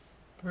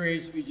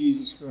Praise be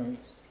Jesus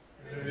Christ.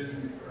 Praise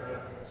be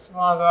forever.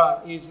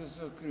 Slava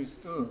Isusu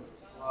Christu.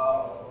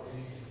 Slava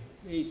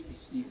Please be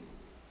seated.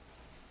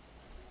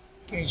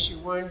 In case you're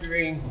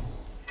wondering,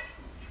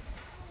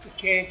 the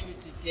cantor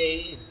today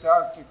is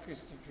Dr.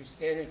 Christopher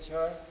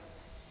Stanichar.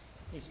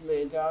 He's my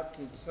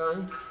adopted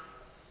son,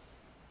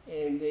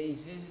 and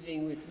he's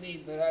visiting with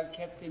me, but I've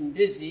kept him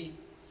busy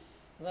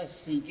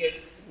lest he get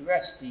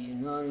rusty, you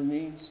know what I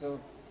mean? So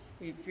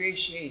we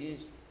appreciate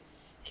his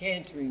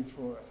cantoring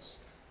for us.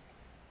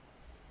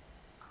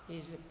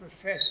 He's a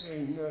professor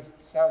in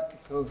South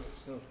Dakota,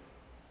 so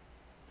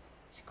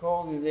it's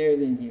colder there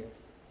than here.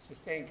 So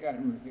thank God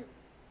we're here.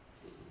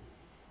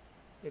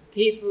 The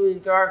people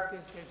in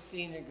darkness have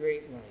seen a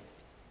great light.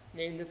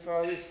 Name the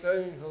Father, Son,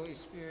 and Holy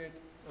Spirit.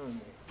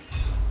 Amen.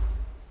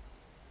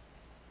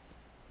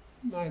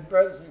 My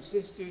brothers and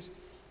sisters,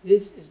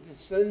 this is the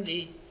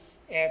Sunday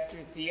after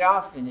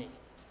Theophany,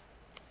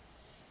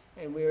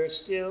 and we are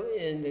still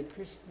in the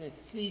Christmas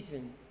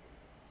season.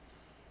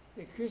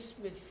 The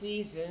Christmas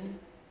season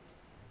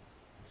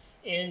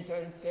ends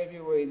on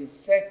February the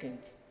 2nd.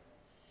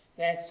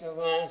 That's the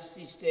last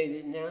feast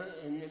day that now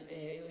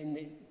in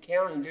the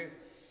calendar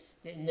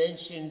that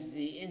mentions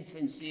the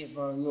infancy of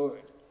our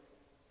Lord,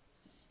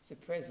 the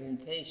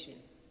presentation.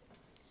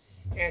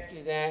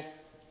 After that,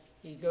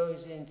 he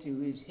goes into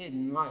his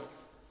hidden life,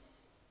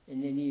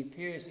 and then he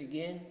appears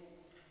again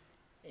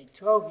at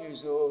 12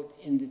 years old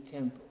in the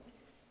temple.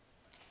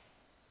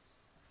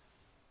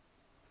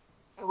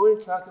 I want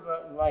to talk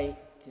about light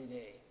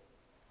today.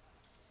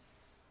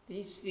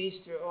 These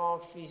feasts are all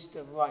feasts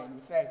of light. In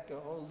fact, the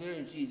whole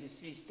liturgy is a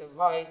feast of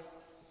light,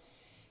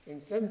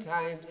 and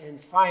sometimes and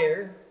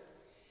fire.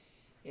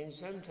 And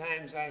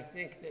sometimes I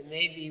think that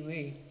maybe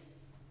we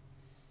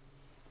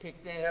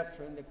pick that up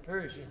from the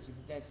Persians,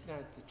 but that's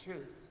not the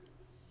truth.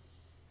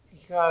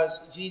 Because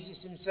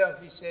Jesus himself,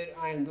 he said,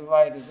 I am the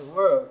light of the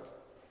world.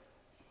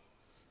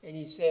 And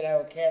he said, I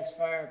will cast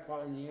fire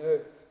upon the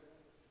earth.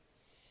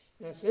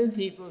 Now some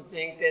people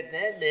think that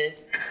that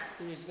meant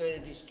he was going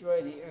to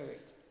destroy the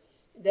earth.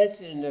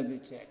 That's in another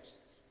text.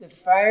 The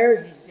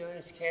fire he's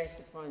going to cast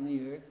upon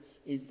the earth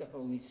is the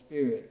Holy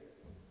Spirit.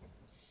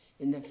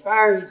 And the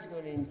fire he's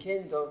going to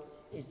enkindle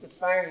is the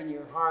fire in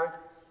your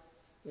heart,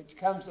 which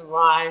comes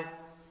alive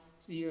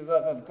through your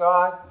love of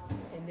God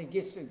and the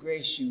gifts of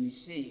grace you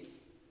receive.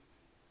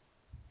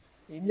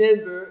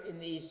 Remember, in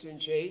the Eastern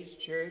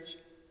Church,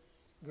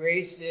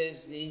 grace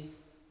is the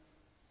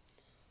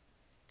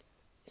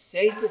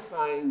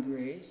sanctifying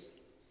grace.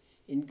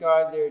 In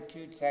God, there are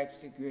two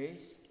types of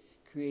grace: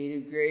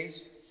 creative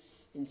grace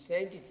and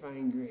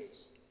sanctifying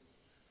grace.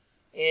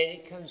 And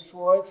it comes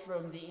forth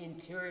from the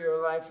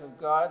interior life of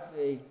God,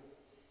 the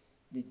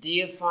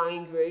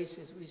deifying grace,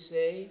 as we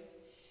say,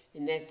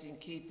 and that's in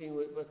keeping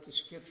with what the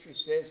Scripture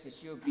says,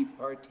 that you'll be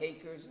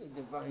partakers of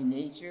divine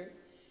nature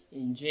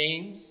in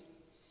James.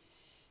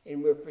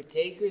 And we're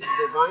partakers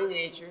of divine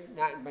nature,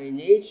 not by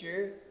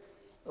nature.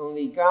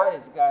 Only God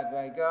is God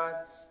by God,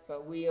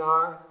 but we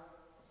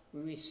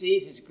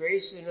receive his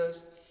grace in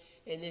us,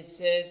 and it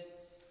says,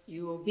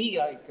 you will be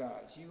like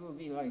God. You will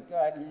be like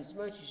God, and as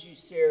much as you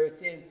share with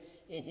him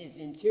in his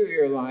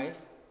interior life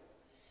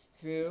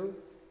through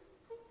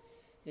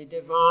the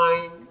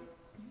divine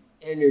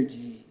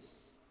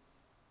energies.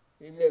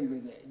 Remember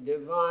that,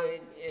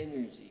 divine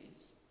energies.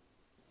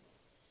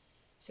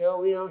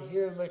 So we don't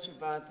hear much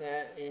about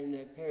that in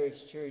the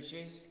parish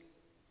churches.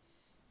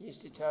 We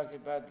used to talk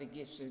about the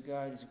gifts of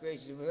God as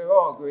graces. Well, they're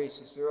all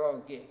graces, they're all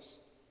gifts,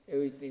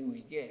 everything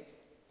we get.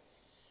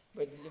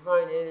 But the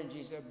divine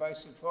energies are by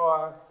so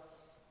far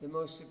the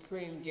most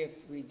supreme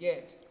gift we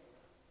get.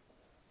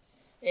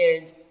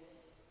 And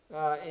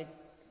it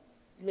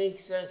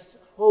makes us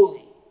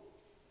holy.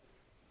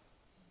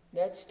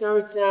 That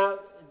starts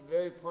out at the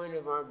very point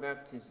of our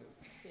baptism.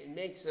 It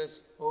makes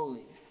us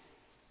holy.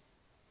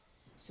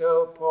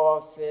 So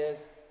Paul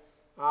says,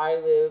 I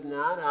live,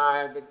 not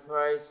I, but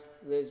Christ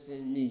lives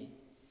in me.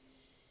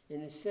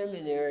 In the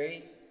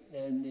seminary,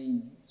 and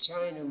the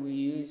china we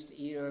used to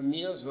eat our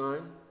meals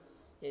on,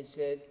 it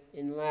said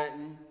in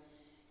Latin,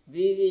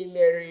 Vivi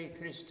Meri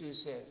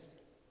Christus est.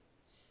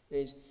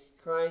 Means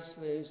Christ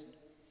lives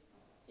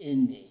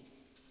in me.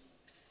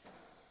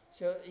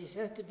 So you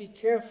have to be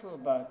careful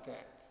about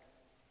that.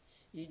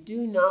 You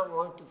do not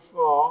want to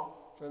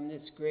fall from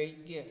this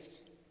great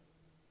gift.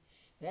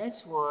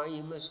 That's why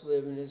you must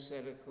live an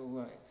ascetical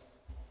life.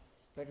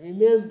 But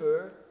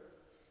remember,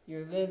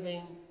 you're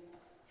living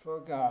for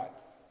God.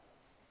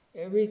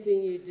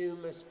 Everything you do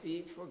must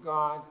be for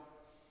God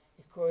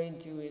according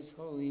to his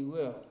holy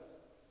will.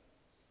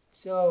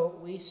 So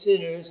we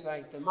sinners,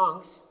 like the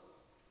monks,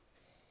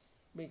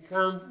 we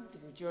come to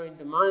join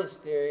the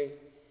monastery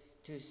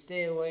to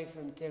stay away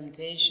from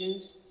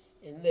temptations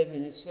and live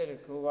an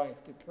ascetical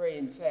life, to pray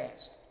and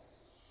fast.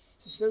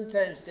 So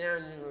sometimes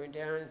we're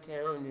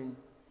downtown and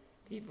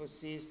people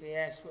see us, they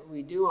ask what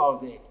we do all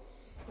day.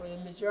 Well,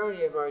 the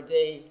majority of our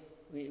day,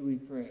 we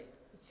pray,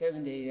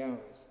 7 to 8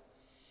 hours.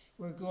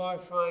 We're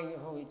glorifying the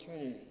Holy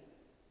Trinity.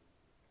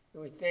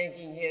 And we're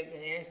thanking him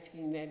and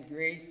asking that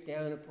grace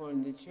down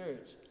upon the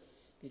church.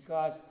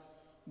 because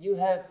you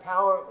have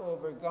power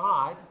over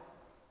God.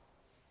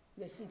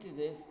 Listen to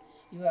this.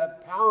 You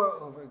have power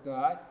over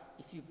God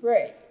if you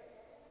pray.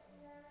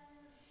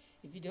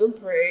 If you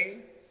don't pray,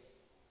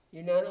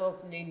 you're not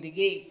opening the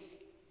gates.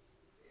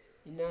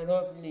 You're not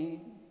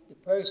opening the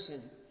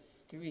person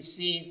to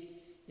receive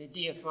the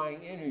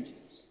deifying energies.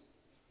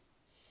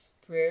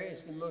 Prayer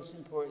is the most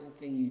important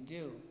thing you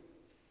do.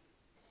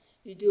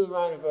 You do a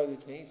lot of other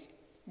things.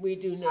 We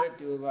do not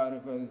do a lot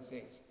of other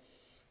things.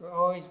 We're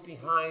always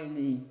behind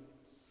the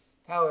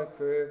power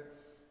curve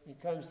when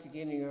it comes to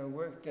getting our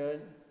work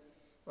done,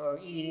 or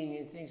eating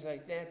and things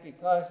like that,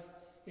 because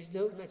there's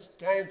not much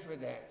time for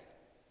that.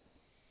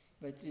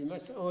 But there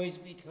must always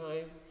be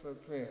time for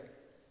prayer.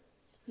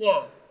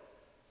 Now,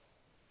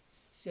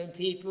 some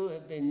people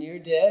have been near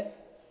death,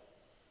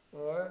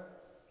 or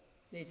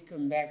they've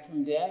come back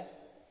from death.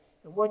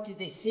 And what did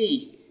they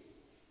see?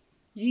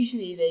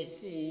 Usually they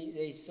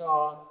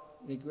saw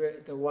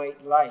the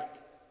white light.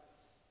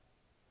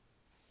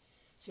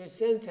 So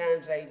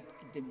sometimes I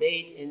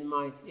debate in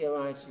my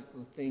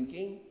theological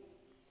thinking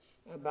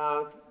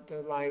about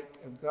the light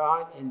of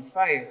God and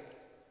fire.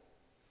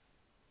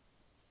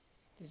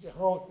 There's a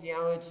whole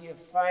theology of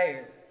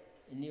fire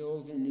in the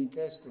Old and New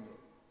Testament.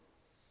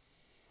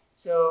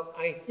 So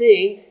I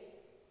think,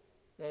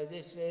 now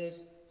this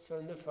is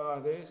from the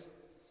Fathers,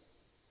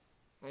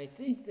 I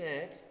think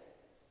that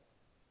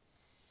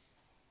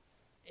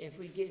if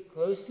we get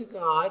close to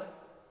God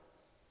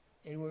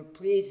and we're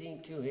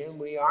pleasing to Him,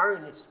 we are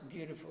in this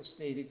beautiful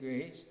state of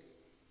grace.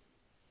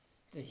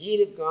 The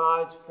heat of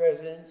God's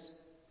presence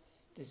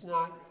does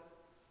not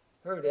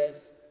hurt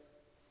us.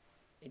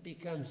 It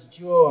becomes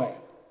joy.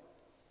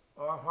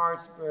 Our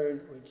hearts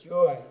burn with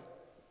joy.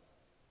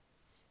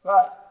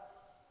 But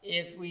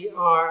if we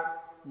are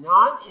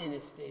not in a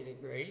state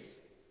of grace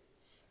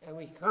and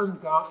we come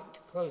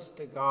close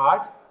to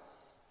God,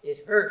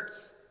 it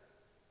hurts.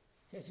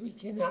 Because we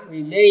cannot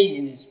remain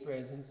in His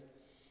presence.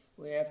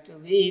 We have to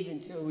leave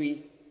until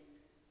we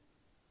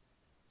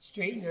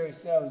straighten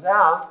ourselves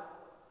out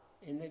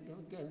and the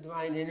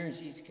divine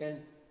energies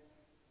can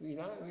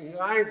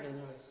revive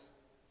in us.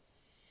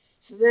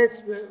 So that's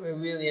what we're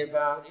really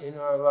about in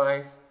our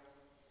life.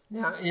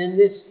 Now, in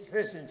this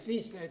present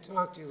feast, I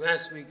talked to you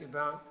last week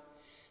about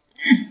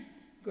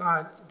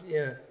God,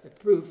 the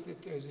proof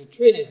that there's a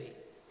Trinity.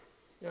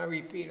 And I'll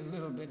repeat a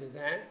little bit of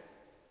that.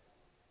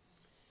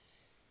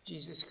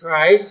 Jesus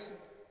Christ,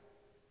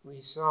 we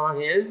saw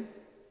Him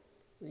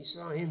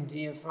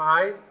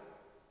deified,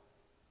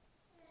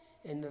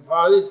 and the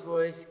Father's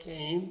voice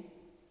came,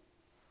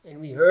 and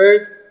we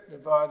heard the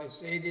Father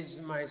say, "This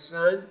is my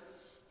Son,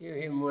 hear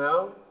Him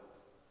well."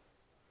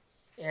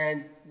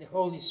 And the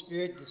Holy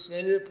Spirit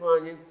descended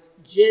upon Him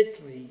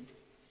gently.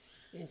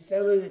 In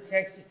some of the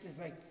texts it says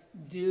like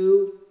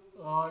dew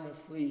on a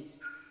fleece.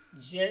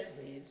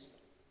 Gently.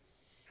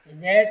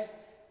 And that's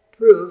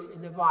proof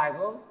in the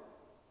Bible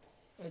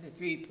of the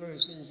three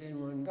persons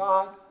in one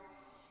God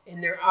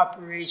and their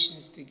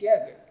operations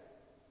together.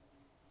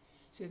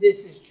 So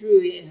this is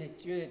truly a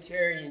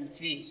Trinitarian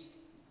feast.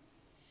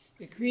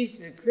 The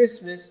feast of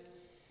Christmas,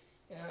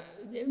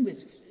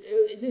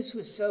 this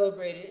was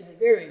celebrated in the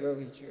very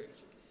early church.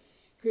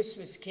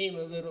 Christmas came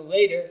a little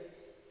later.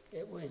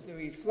 It was the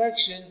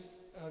reflection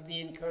of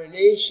the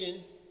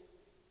incarnation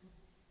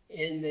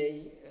in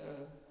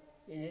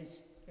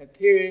its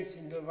appearance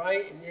in the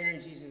light and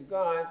energies of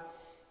God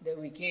that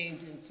we came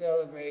to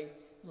celebrate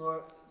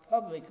more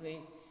publicly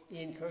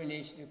the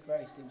incarnation of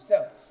Christ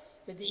Himself.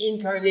 But the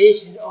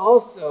incarnation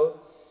also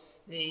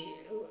the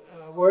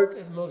work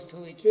of the Most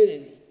Holy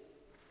Trinity.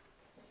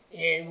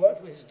 And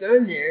what was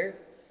done there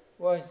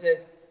was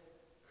that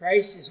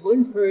Christ is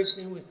one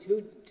person with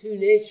two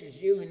natures,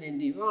 human and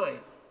divine.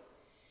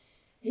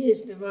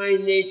 His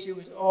divine nature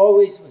was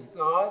always with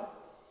God,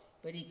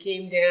 but He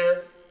came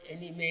down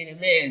and He made a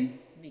man,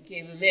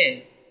 became a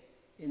man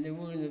in the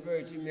womb of the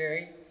Virgin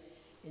Mary,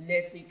 and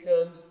that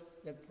becomes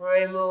the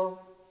primal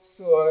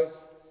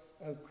source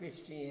of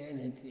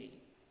Christianity.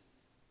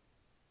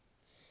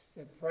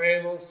 The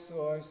primal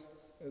source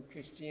of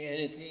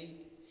Christianity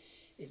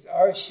is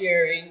our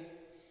sharing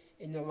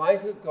in the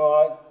life of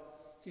God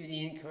through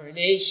the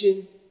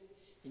incarnation,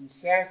 in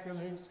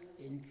sacraments,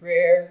 in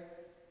prayer,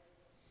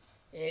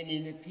 and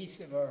in the peace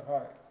of our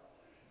heart.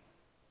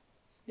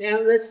 Now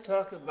let's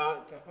talk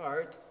about the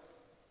heart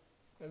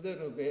a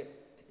little bit.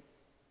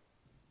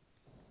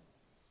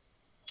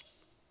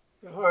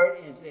 The heart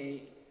is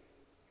a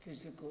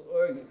physical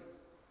organ.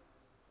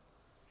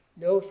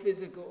 No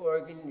physical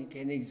organ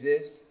can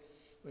exist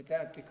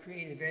without the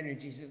creative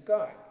energies of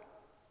God.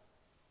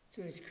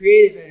 So His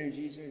creative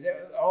energies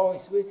are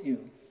always with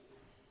you.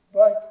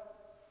 But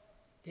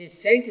His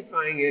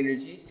sanctifying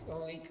energies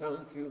only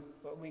come through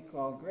what we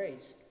call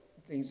grace,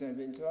 the things I've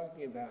been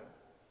talking about.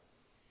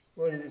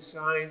 One of the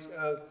signs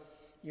of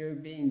your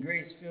being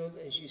grace-filled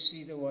as you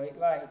see the white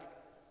light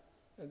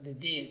of the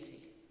deity.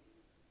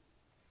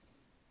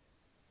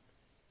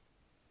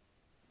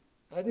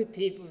 Other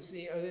people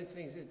see other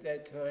things at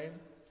that time.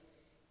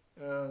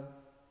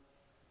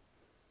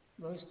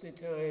 most of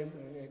the time,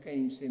 or I can't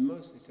even say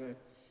most of the time,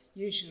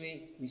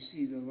 usually we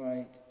see the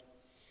light.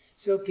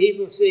 So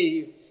people say to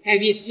you,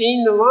 have you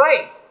seen the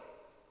light?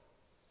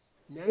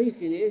 Now you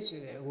can answer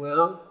that.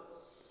 Well,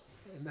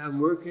 I'm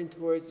working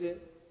towards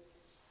it,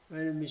 but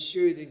I'm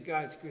assured that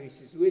God's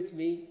grace is with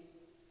me.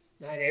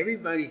 Not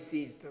everybody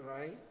sees the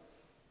light.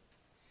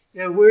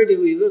 Now, where do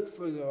we look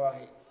for the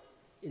light?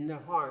 In the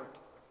heart.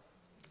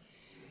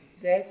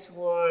 That's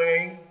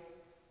why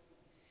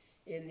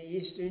in the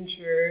Eastern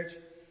Church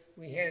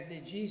we have the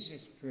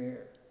Jesus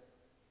prayer.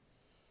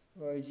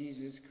 Lord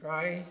Jesus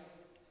Christ,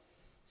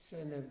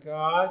 Son of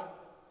God,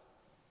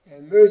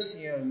 have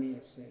mercy on me,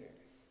 a sinner.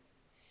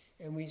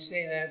 And we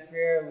say that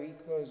prayer, we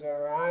close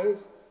our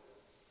eyes,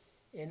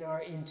 and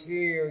our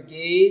interior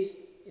gaze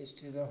is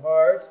to the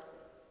heart,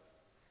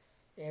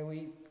 and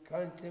we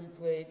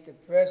contemplate the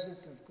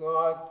presence of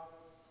God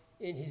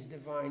in his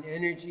divine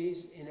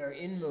energies, in our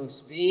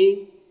inmost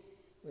being,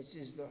 which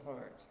is the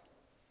heart.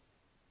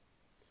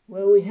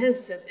 Well, we have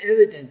some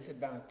evidence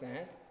about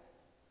that.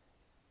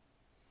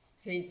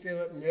 St.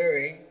 Philip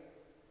Neri,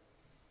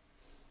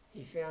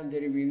 he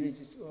founded a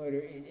religious order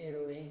in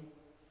Italy.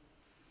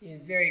 He was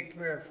a very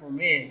prayerful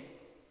man.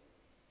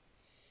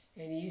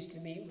 And he used to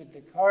meet with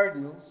the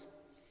cardinals,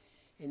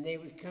 and they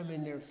would come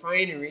in their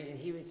finery, and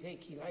he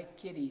liked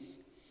kitties.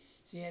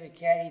 So he had a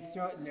cat, he'd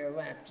throw it in their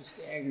lap just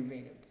to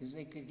aggravate them, because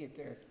they could get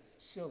their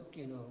silk,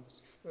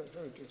 hurt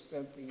or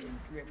something, and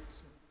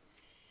dripped.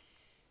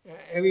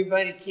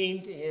 Everybody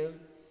came to him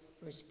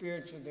for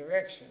spiritual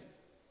direction.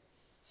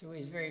 So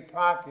he was very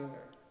popular.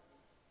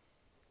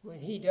 When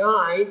he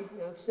died,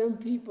 now some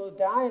people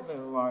die of an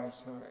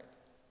enlarged heart,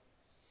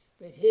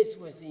 but his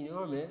was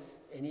enormous,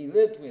 and he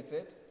lived with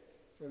it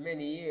for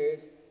many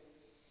years.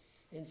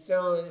 And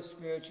some of the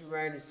spiritual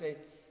writers say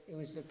it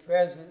was the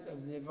presence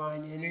of the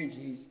divine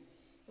energies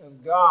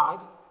of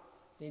God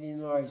that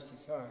enlarged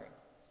his heart.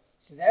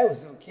 So that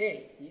was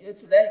okay.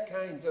 So that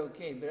kind's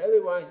okay, but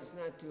otherwise it's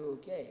not too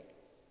okay.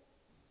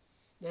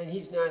 And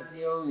he's not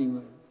the only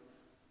one.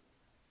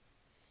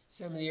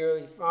 Some of the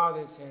early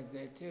fathers had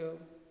that too.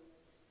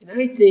 And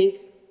I think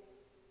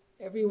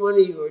every one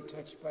of you are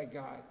touched by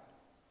God.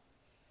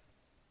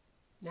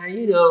 Now,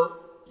 you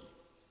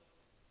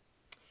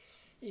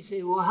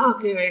say, well, how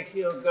can I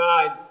feel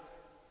God?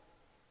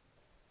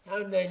 How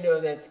did I know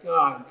that's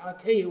God? I'll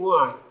tell you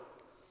why.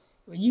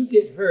 When you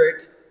get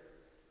hurt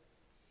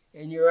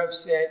and you're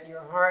upset,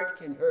 your heart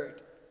can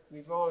hurt.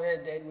 We've all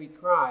had that. We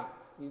cry.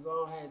 We've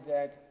all had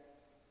that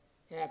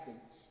happen.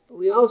 But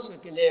we also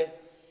can have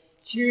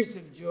tears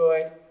of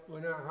joy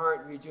when our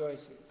heart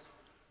rejoices.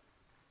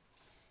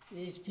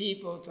 These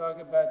people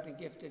talk about the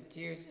gift of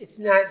tears. It's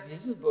not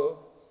visible.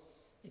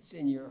 It's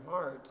in your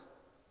heart.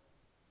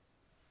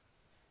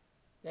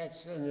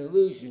 That's an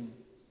illusion.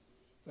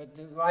 But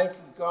the life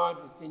of God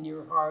within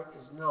your heart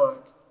is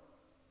not.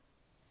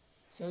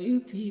 So you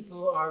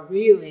people are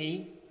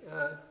really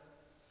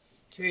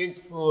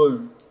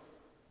transformed.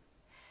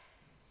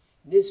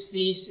 This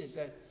feast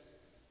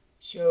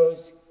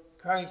shows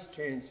Christ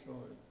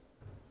transformed.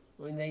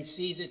 When they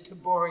see the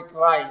Taboric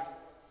light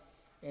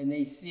and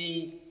they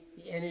see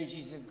the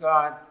energies of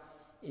God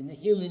in the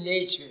human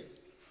nature,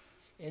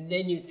 and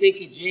then you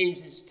think of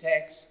James's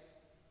text.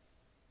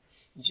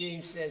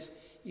 James says,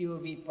 you will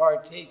be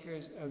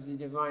partakers of the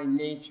divine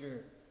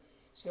nature.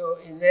 So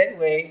in that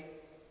way,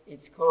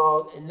 it's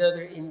called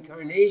another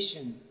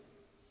incarnation.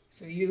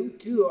 So you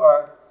too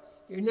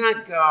you're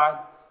not God,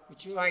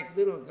 but you're like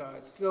little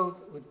gods, filled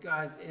with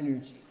God's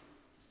energy.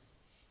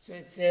 So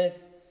it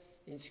says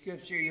in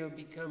Scripture, you'll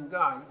become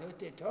God. What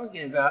they're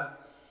talking about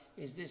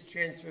is this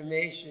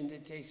transformation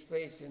that takes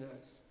place in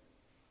us.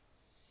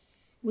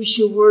 We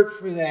should work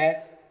for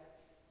that.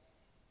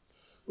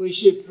 We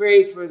should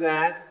pray for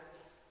that.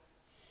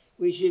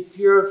 We should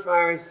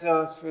purify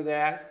ourselves for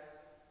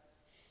that.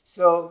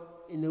 So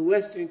in the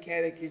Western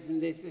Catechism,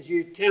 they say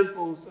you're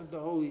temples of the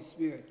Holy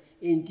Spirit.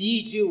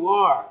 Indeed you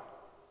are.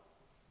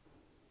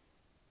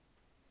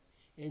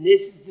 And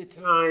this is the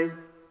time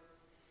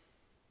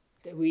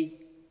that we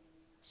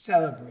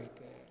celebrate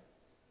that.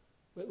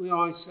 But we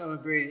always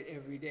celebrate it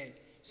every day.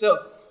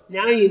 So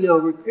now you know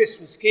where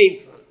Christmas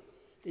came from.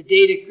 The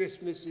date of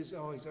Christmas is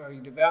always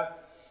argued about.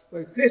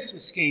 Where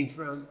Christmas came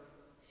from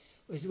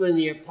was when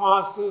the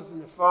apostles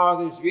and the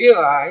fathers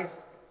realized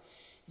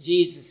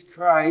Jesus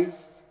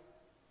Christ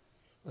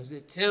was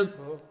a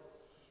temple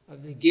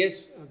of the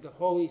gifts of the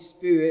Holy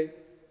Spirit,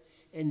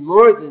 and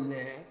more than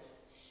that,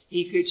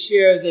 he could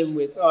share them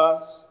with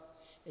us,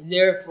 and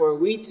therefore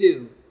we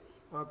too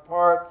are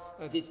part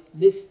of his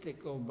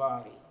mystical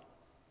body,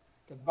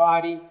 the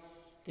body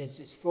that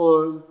is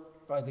formed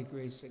by the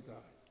grace of God.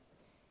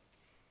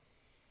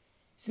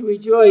 So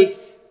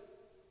rejoice,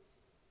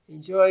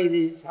 enjoy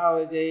these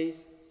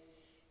holidays,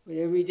 but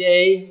every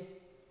day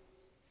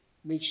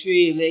make sure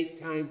you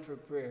make time for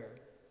prayer.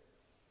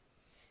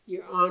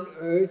 You're on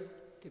earth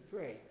to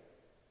pray.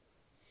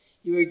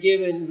 You are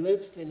given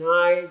lips and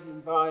eyes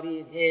and body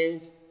and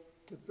hands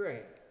to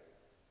pray.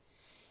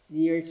 In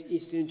the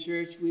Eastern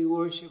Church, we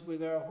worship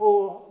with our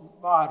whole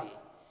body,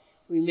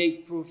 We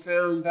make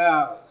profound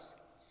vows.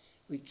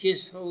 We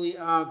kiss holy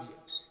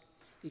objects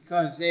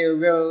because they are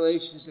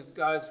revelations of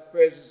God's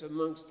presence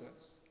amongst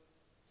us.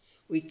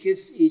 We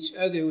kiss each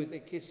other with a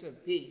kiss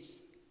of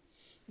peace.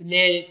 The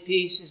man at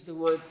peace is the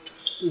one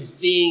whose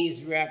being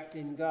is wrapped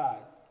in God.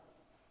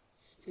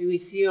 So we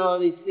see all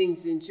these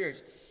things in church.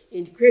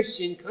 In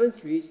Christian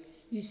countries,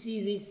 you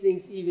see these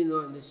things even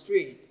on the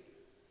street.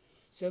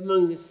 So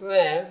among the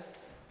Slavs,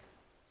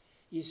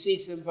 you see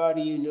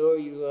somebody you know or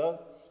you love,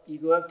 you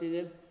go up to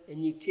them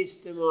and you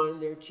kiss them on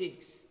their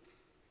cheeks.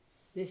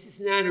 This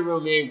is not a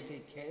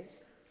romantic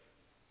kiss.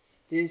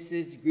 This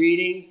is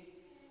greeting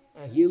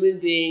a human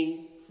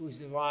being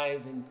who's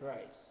alive in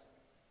Christ.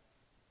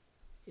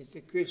 It's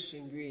a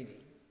Christian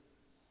greeting.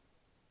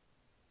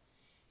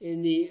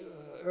 In the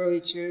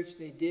early church,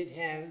 they did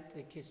have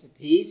the kiss of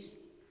peace.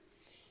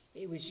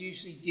 It was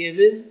usually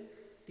given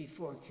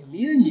before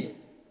communion.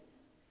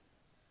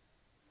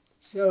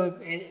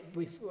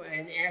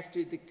 And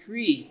after the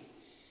creed,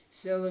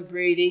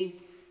 celebrating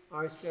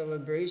our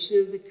celebration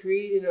of the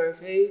creed in our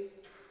faith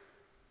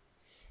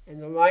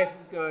and the life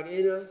of God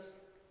in us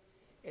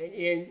and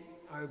in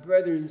our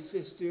brother and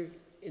sister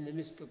in the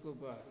mystical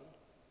body.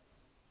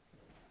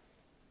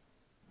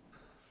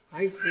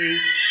 I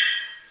think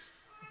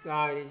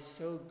God is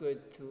so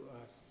good to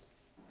us.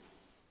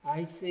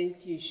 I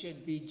think you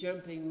should be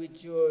jumping with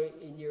joy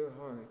in your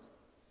heart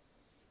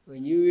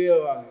when you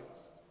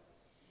realize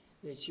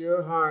that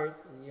your heart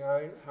and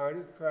the heart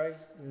of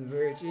Christ and the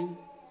Virgin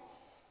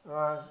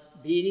are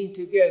beating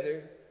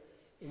together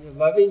in the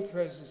loving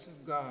presence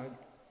of God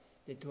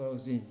that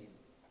dwells in you.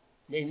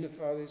 Name the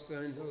Father,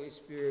 Son, Holy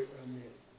Spirit. Amen.